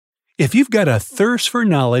If you've got a thirst for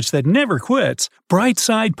knowledge that never quits,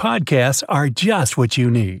 Brightside Podcasts are just what you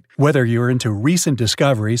need. Whether you're into recent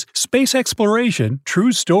discoveries, space exploration,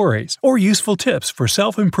 true stories, or useful tips for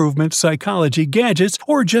self-improvement, psychology, gadgets,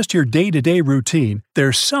 or just your day-to-day routine,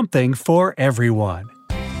 there's something for everyone.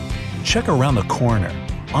 Check around the corner,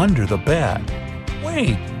 under the bed.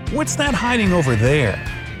 Wait, what's that hiding over there?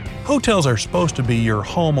 Hotels are supposed to be your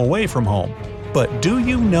home away from home, but do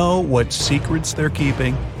you know what secrets they're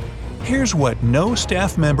keeping? Here's what no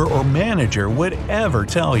staff member or manager would ever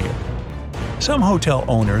tell you. Some hotel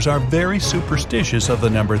owners are very superstitious of the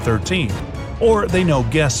number 13, or they know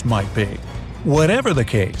guests might be. Whatever the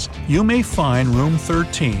case, you may find room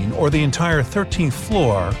 13 or the entire 13th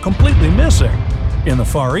floor completely missing. In the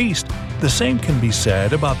Far East, the same can be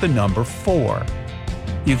said about the number 4.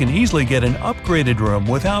 You can easily get an upgraded room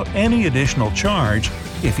without any additional charge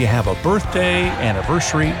if you have a birthday,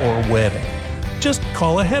 anniversary, or wedding. Just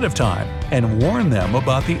call ahead of time and warn them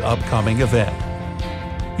about the upcoming event.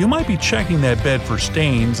 You might be checking that bed for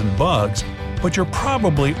stains and bugs, but you're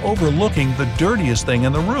probably overlooking the dirtiest thing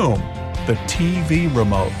in the room, the TV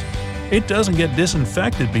remote. It doesn't get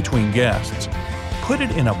disinfected between guests. Put it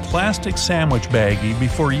in a plastic sandwich baggie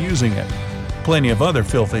before using it. Plenty of other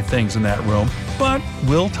filthy things in that room, but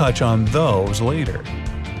we'll touch on those later.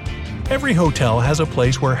 Every hotel has a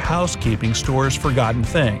place where housekeeping stores forgotten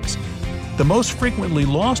things. The most frequently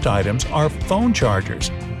lost items are phone chargers,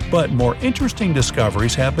 but more interesting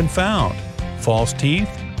discoveries have been found. False teeth,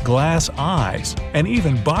 glass eyes, and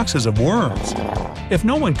even boxes of worms. If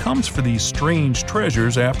no one comes for these strange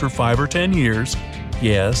treasures after 5 or 10 years,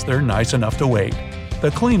 yes, they're nice enough to wait.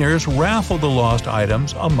 The cleaners raffle the lost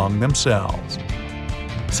items among themselves.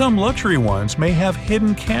 Some luxury ones may have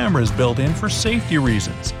hidden cameras built in for safety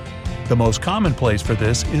reasons. The most common place for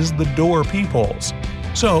this is the door peepholes.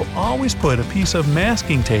 So always put a piece of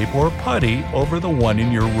masking tape or putty over the one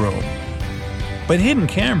in your room. But hidden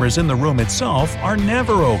cameras in the room itself are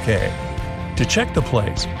never okay. To check the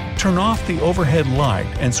place, turn off the overhead light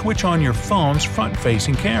and switch on your phone's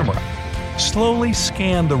front-facing camera. Slowly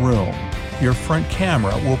scan the room. Your front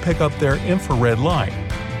camera will pick up their infrared light.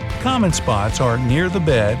 Common spots are near the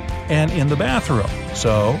bed and in the bathroom,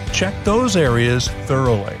 so check those areas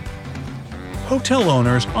thoroughly. Hotel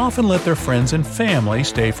owners often let their friends and family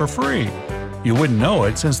stay for free. You wouldn't know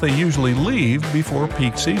it since they usually leave before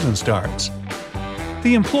peak season starts.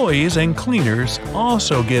 The employees and cleaners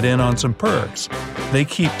also get in on some perks. They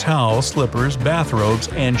keep towels, slippers, bathrobes,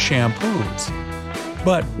 and shampoos.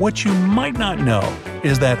 But what you might not know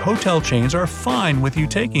is that hotel chains are fine with you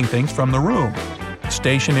taking things from the room.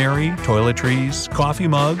 Stationery, toiletries, coffee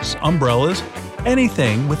mugs, umbrellas,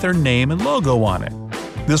 anything with their name and logo on it.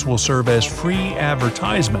 This will serve as free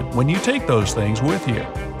advertisement when you take those things with you.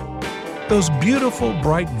 Those beautiful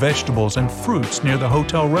bright vegetables and fruits near the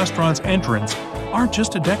hotel restaurant's entrance aren't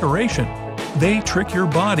just a decoration. They trick your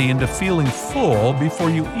body into feeling full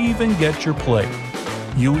before you even get your plate.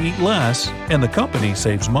 You eat less, and the company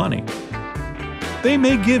saves money. They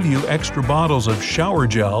may give you extra bottles of shower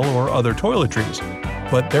gel or other toiletries,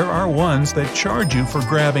 but there are ones that charge you for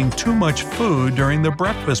grabbing too much food during the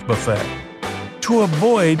breakfast buffet. To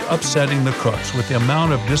avoid upsetting the cooks with the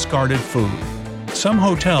amount of discarded food, some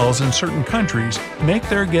hotels in certain countries make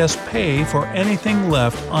their guests pay for anything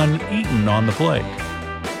left uneaten on the plate.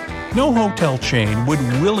 No hotel chain would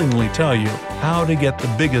willingly tell you how to get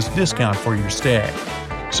the biggest discount for your stay.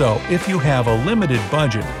 So if you have a limited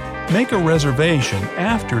budget, make a reservation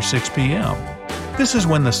after 6 p.m. This is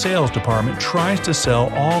when the sales department tries to sell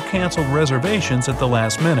all canceled reservations at the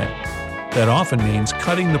last minute. That often means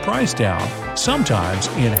cutting the price down, sometimes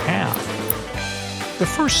in half. The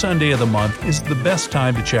first Sunday of the month is the best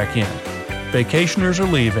time to check in. Vacationers are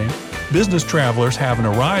leaving, business travelers haven't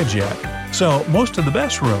arrived yet, so most of the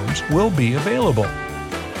best rooms will be available.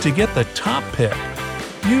 To get the top pick,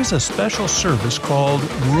 use a special service called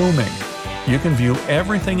rooming. You can view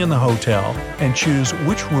everything in the hotel and choose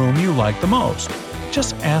which room you like the most.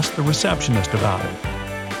 Just ask the receptionist about it.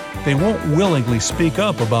 They won't willingly speak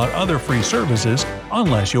up about other free services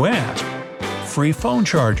unless you ask. Free phone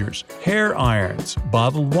chargers, hair irons,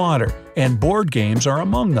 bottled water, and board games are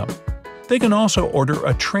among them. They can also order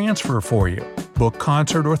a transfer for you, book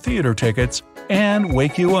concert or theater tickets, and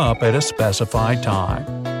wake you up at a specified time.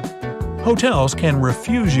 Hotels can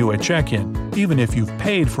refuse you at check-in, even if you've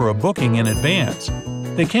paid for a booking in advance.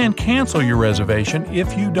 They can cancel your reservation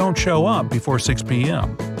if you don't show up before 6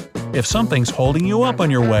 p.m. If something's holding you up on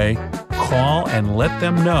your way, call and let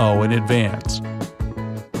them know in advance.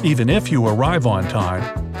 Even if you arrive on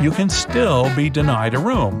time, you can still be denied a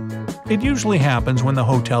room. It usually happens when the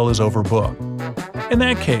hotel is overbooked. In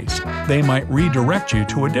that case, they might redirect you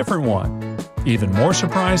to a different one. Even more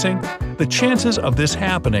surprising, the chances of this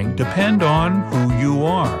happening depend on who you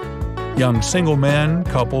are. Young single men,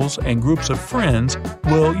 couples, and groups of friends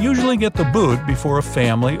will usually get the boot before a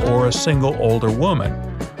family or a single older woman.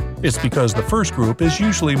 It's because the first group is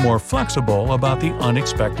usually more flexible about the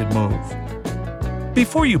unexpected move.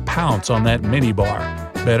 Before you pounce on that minibar,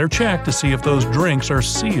 better check to see if those drinks are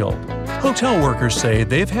sealed. Hotel workers say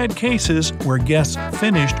they've had cases where guests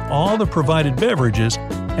finished all the provided beverages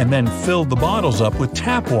and then filled the bottles up with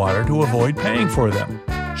tap water to avoid paying for them.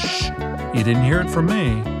 Shh, you didn't hear it from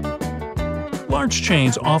me. Large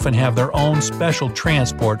chains often have their own special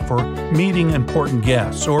transport for meeting important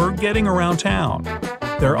guests or getting around town.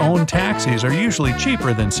 Their own taxis are usually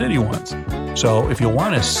cheaper than city ones. So if you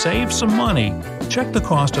want to save some money, check the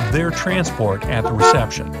cost of their transport at the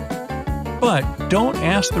reception. But don't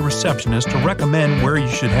ask the receptionist to recommend where you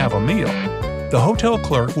should have a meal. The hotel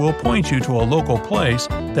clerk will point you to a local place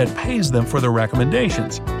that pays them for the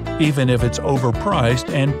recommendations, even if it's overpriced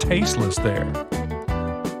and tasteless there.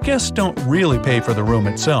 Guests don't really pay for the room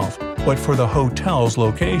itself, but for the hotel's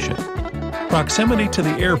location. Proximity to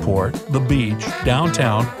the airport, the beach,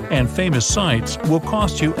 downtown, and famous sites will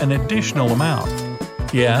cost you an additional amount.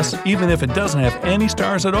 Yes, even if it doesn't have any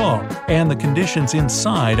stars at all, and the conditions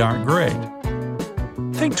inside aren't great.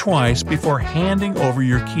 Think twice before handing over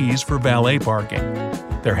your keys for valet parking.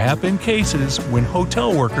 There have been cases when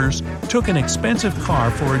hotel workers took an expensive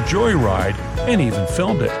car for a joyride and even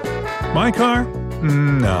filmed it. My car?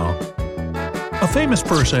 No. A famous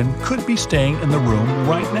person could be staying in the room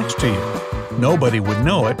right next to you. Nobody would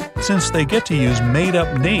know it, since they get to use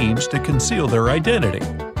made-up names to conceal their identity.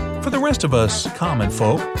 For the rest of us common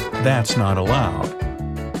folk, that's not allowed.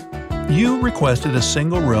 You requested a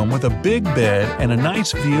single room with a big bed and a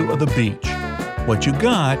nice view of the beach. What you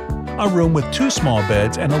got? A room with 2 small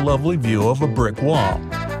beds and a lovely view of a brick wall.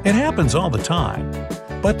 It happens all the time.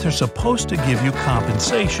 But they're supposed to give you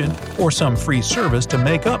compensation or some free service to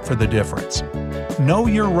make up for the difference. Know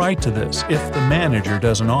your right to this if the manager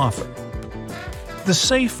doesn't offer. The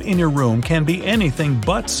safe in your room can be anything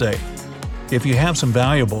but safe. If you have some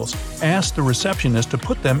valuables, ask the receptionist to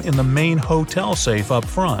put them in the main hotel safe up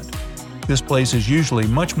front. This place is usually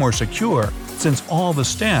much more secure since all the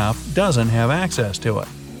staff doesn't have access to it.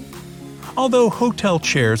 Although hotel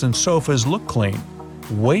chairs and sofas look clean,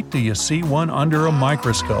 wait till you see one under a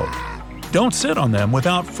microscope. Don't sit on them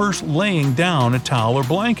without first laying down a towel or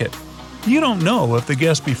blanket. You don't know if the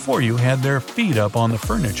guest before you had their feet up on the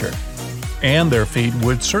furniture. And their feet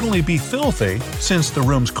would certainly be filthy since the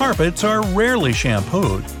room's carpets are rarely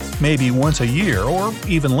shampooed, maybe once a year or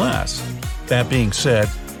even less. That being said,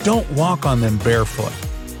 don't walk on them barefoot.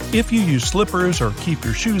 If you use slippers or keep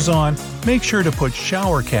your shoes on, make sure to put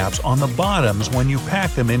shower caps on the bottoms when you pack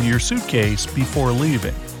them into your suitcase before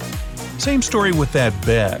leaving. Same story with that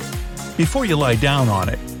bed. Before you lie down on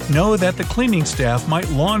it, know that the cleaning staff might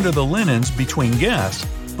launder the linens between guests,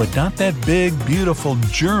 but not that big, beautiful,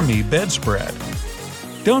 germy bedspread.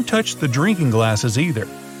 Don't touch the drinking glasses either.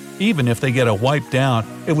 Even if they get a wipe down,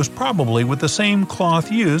 it was probably with the same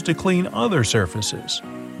cloth used to clean other surfaces.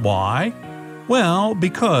 Why? Well,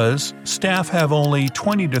 because staff have only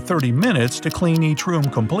 20 to 30 minutes to clean each room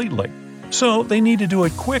completely. So they need to do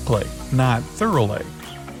it quickly, not thoroughly.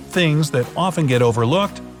 Things that often get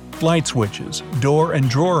overlooked: light switches, door and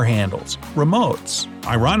drawer handles, remotes.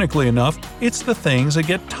 Ironically enough, it's the things that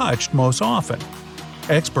get touched most often.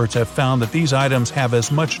 Experts have found that these items have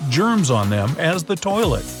as much germs on them as the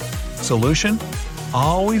toilet. Solution?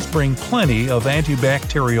 Always bring plenty of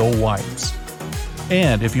antibacterial wipes.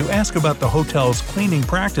 And if you ask about the hotel's cleaning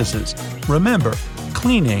practices, remember,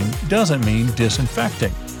 cleaning doesn't mean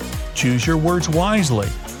disinfecting. Choose your words wisely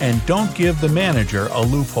and don't give the manager a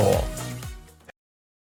loophole.